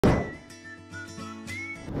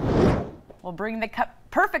Well, bringing the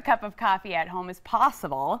perfect cup of coffee at home is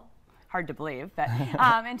possible. Hard to believe. But,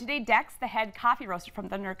 and today, Dex, the head coffee roaster from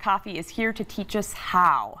Thunder Coffee, is here to teach us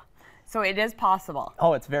how. So it is possible.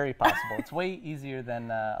 Oh, it's very possible. It's way easier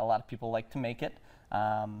than a lot of people like to make it.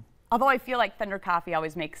 Although I feel like Thunder Coffee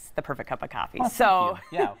always makes the perfect cup of coffee. Oh, so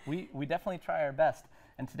thank you. Yeah, we definitely try our best.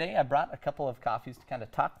 And today I brought a couple of coffees to kind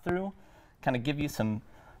of talk through, kind of give you some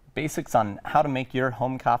basics on how to make your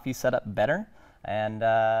home coffee setup better. And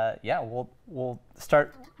yeah, we'll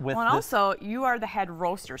start with well, and also, you are the head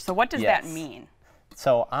roaster. So what does that mean?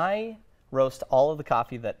 So I roast all of the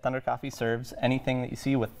coffee that Thunder Coffee serves. Anything that you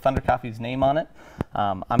see with Thunder Coffee's name on it,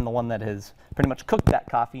 I'm the one that has pretty much cooked that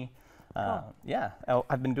coffee. Yeah,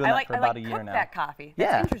 I've been doing that for about a year now. That coffee.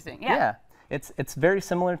 That's interesting. Yeah. It's very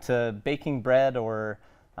similar to baking bread or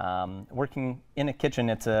working in a kitchen.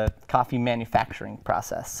 It's a coffee manufacturing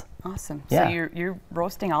process. Awesome. Yeah. So you're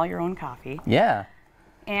roasting all your own coffee. Yeah.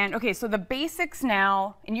 And okay, so the basics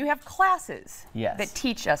now, and you have classes that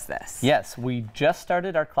teach us this. Yes, we just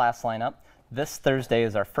started our class lineup. This Thursday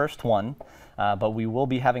is our first one, but we will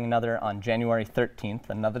be having another on January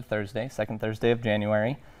 13th, another Thursday, second Thursday of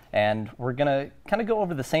January. And we're going to kind of go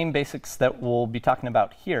over the same basics that we'll be talking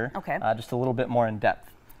about here, just a little bit more in depth.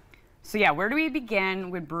 So yeah, where do we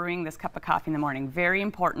begin with brewing this cup of coffee in the morning? Very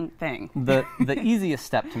important thing. The easiest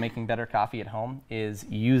step to making better coffee at home is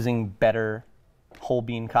using better whole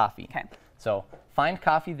bean coffee. Okay. So find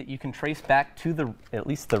coffee that you can trace back to at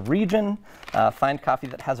least the region. Find coffee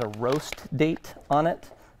that has a roast date on it.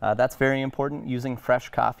 That's very important. Using fresh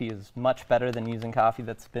coffee is much better than using coffee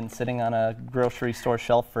that's been sitting on a grocery store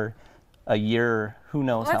shelf for a year or who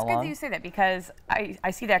knows how long. Well, that's good that you say that, because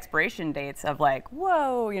I see the expiration dates of like,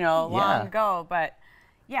 whoa, you know, long ago, but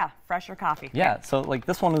yeah, fresher coffee. Yeah, so like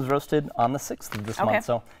this one was roasted on the 6th of this month.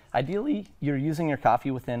 So ideally, you're using your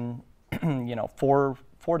coffee within, you know, four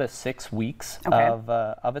to 6 weeks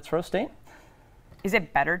of its roast date. Is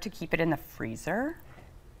it better to keep it in the freezer?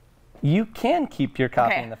 You can keep your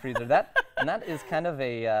coffee in the freezer. That is kind of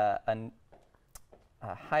a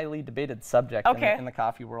highly debated subject in the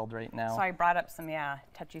coffee world right now. So I brought up some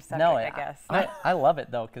touchy subject, I guess. I love it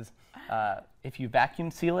though, because if you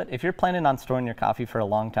vacuum seal it, if you're planning on storing your coffee for a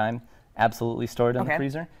long time, absolutely store it in the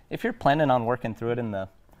freezer. If you're planning on working through it in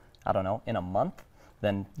in a month,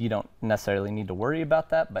 then you don't necessarily need to worry about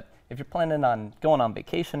that. But if you're planning on going on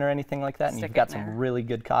vacation or anything like that, and you've got some really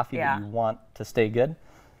good coffee that you want to stay good,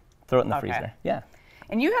 throw it in the freezer. Yeah.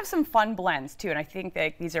 And you have some fun blends too, and I think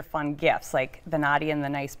that these are fun gifts, like the Naughty and the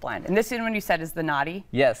Nice blend. And this one you said is the Naughty.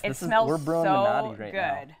 Yes, we're brewing the Naughty right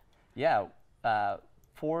now. Good. Yeah.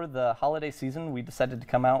 For the holiday season, we decided to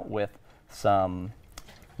come out with some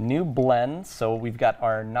new blends. So we've got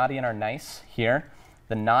our Naughty and our Nice here.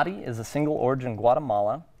 The Naughty is a single origin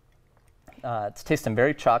Guatemala. It's tasting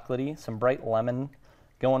very chocolatey, some bright lemon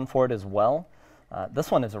going for it as well.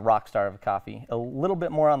 This one is a rock star of a coffee, a little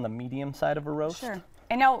bit more on the medium side of a roast. Sure.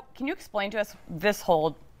 And now, can you explain to us this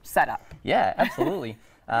whole setup? Yeah, absolutely.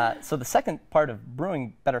 So the second part of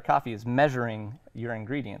brewing better coffee is measuring your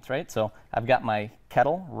ingredients, right? So I've got my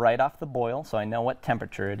kettle right off the boil, so I know what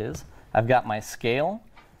temperature it is. I've got my scale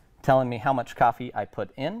telling me how much coffee I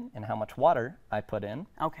put in and how much water I put in.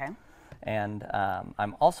 Okay. And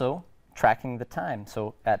I'm also tracking the time.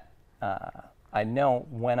 So I know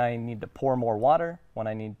when I need to pour more water, when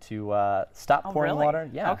I need to stop pouring water.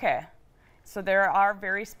 Yeah. Okay. So there are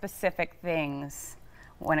very specific things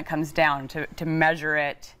when it comes down to measure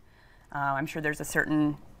it. I'm sure there's a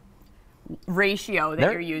certain ratio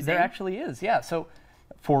that you're using. There actually is, yeah. So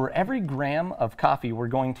for every gram of coffee, we're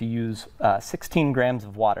going to use 16 grams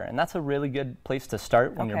of water. And that's a really good place to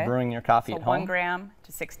start when you're brewing your coffee at home. 1 gram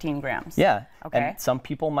to 16 grams. Yeah. Okay. And some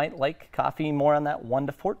people might like coffee more on that 1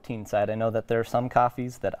 to 14 side. I know that there are some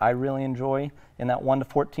coffees that I really enjoy in that 1 to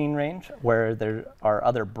 14 range, where there are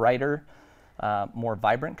other brighter, more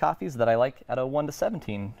vibrant coffees that I like at a 1 to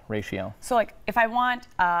 17 ratio. So like if I want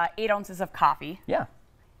 8 ounces of coffee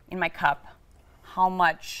in my cup, how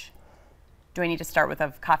much do I need to start with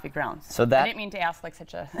of coffee grounds? So that, I didn't mean to ask like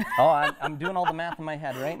such a... I'm doing all the math in my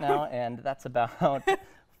head right now, and that's about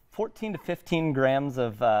 14 to 15 grams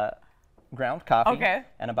of ground coffee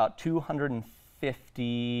and about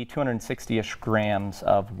 250, 260-ish grams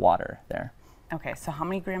of water there. Okay, so how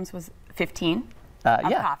many grams was 15 of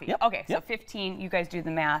coffee? Yep. Okay, so 15, you guys do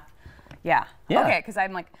the math. Yeah. Okay, because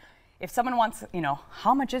I'm like, if someone wants,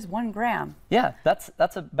 how much is 1 gram? Yeah, that's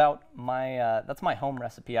about my that's my home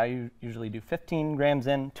recipe. I usually do 15 grams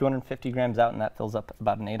in, 250 grams out, and that fills up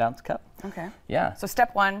about an 8-ounce cup. Okay. Yeah. So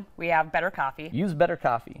step 1, we have better coffee. Use better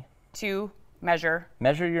coffee. 2, measure.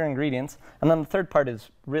 Measure your ingredients, and then the third part is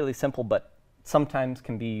really simple but sometimes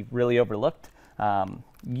can be really overlooked.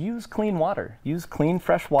 Use clean water. Use clean,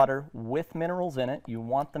 fresh water with minerals in it. You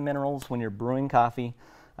want the minerals when you're brewing coffee.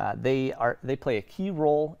 They play a key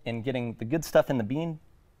role in getting the good stuff in the bean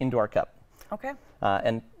into our cup. Okay.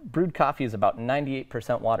 And brewed coffee is about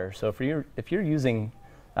 98% water. So if you're using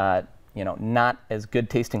not as good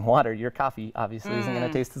tasting water, your coffee obviously isn't going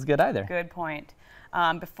to taste as good either. Good point.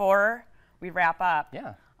 Before we wrap up,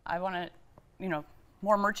 Yeah. I want to,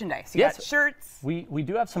 more merchandise. You Yes. got shirts. We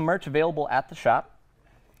do have some merch available at the shop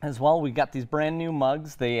as well. We've got these brand new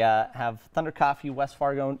mugs. They have Thunder Coffee, West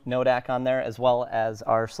Fargo, Nodak on there, as well as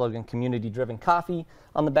our slogan, community-driven coffee,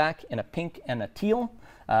 on the back in a pink and a teal.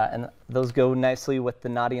 And those go nicely with the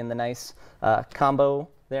naughty and the nice combo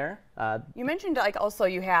there. You mentioned also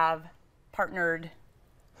you have partnered.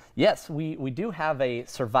 Yes, we do have a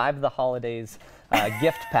Survive the Holidays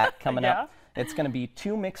gift pack coming Yeah. up. It's going to be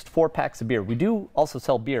 2 mixed 4-packs of beer. We do also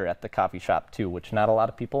sell beer at the coffee shop too, which not a lot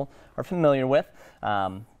of people are familiar with.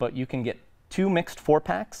 But you can get 2 mixed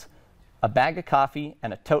 4-packs, a bag of coffee,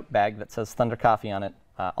 and a tote bag that says Thunder Coffee on it,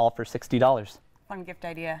 all for $60. Fun gift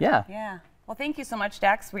idea. Yeah. Yeah. Well, thank you so much,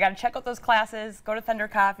 Dex. We got to check out those classes, go to Thunder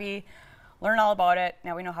Coffee, learn all about it.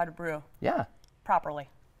 Now we know how to brew Yeah. properly.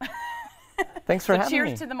 Thanks for So having me.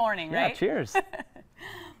 cheers to the morning, Yeah, right? cheers.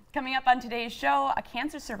 Coming up on today's show, a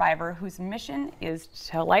cancer survivor whose mission is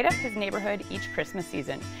to light up his neighborhood each Christmas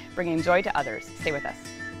season, bringing joy to others. Stay with us.